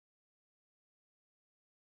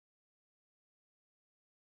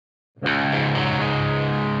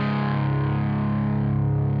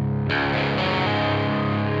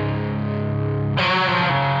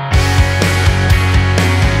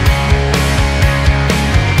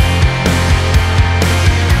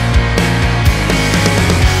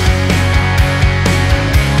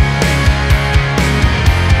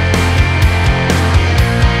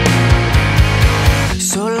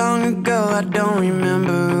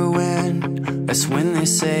That's when they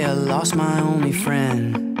say I lost my only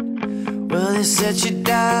friend. Well, they said she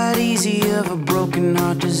died easy of a broken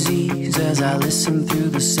heart disease. As I listen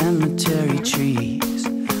through the cemetery trees,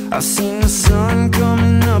 I've seen the sun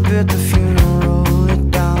coming up at the funeral, roll it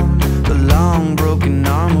down the long broken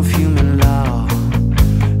arm of human law.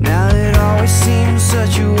 Now it always seemed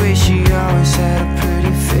such a waste. She always had a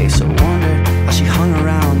pretty face. I wondered how she hung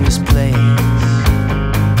around this place.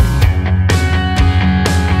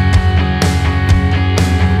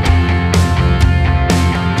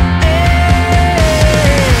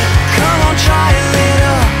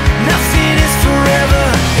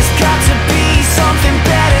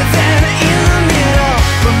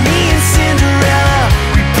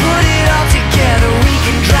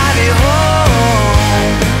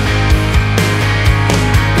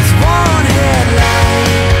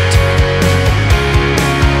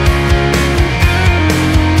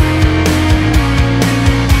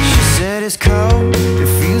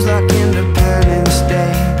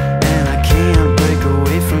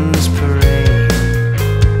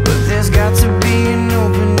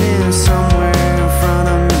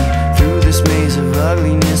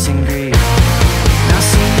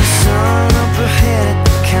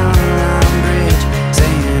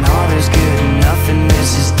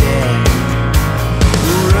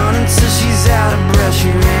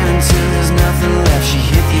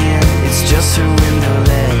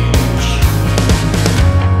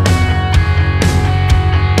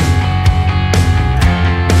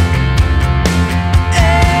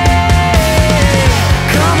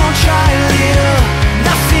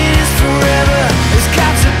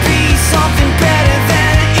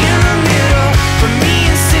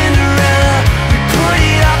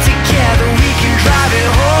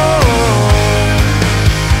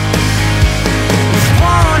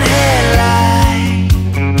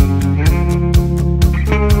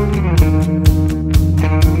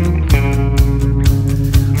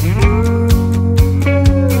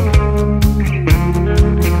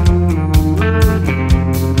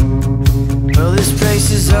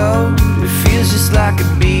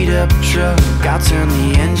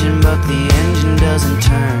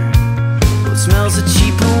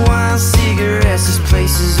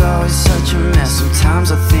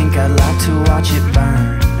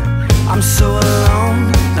 I'm so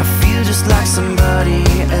alone, I feel just like somebody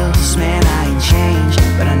else.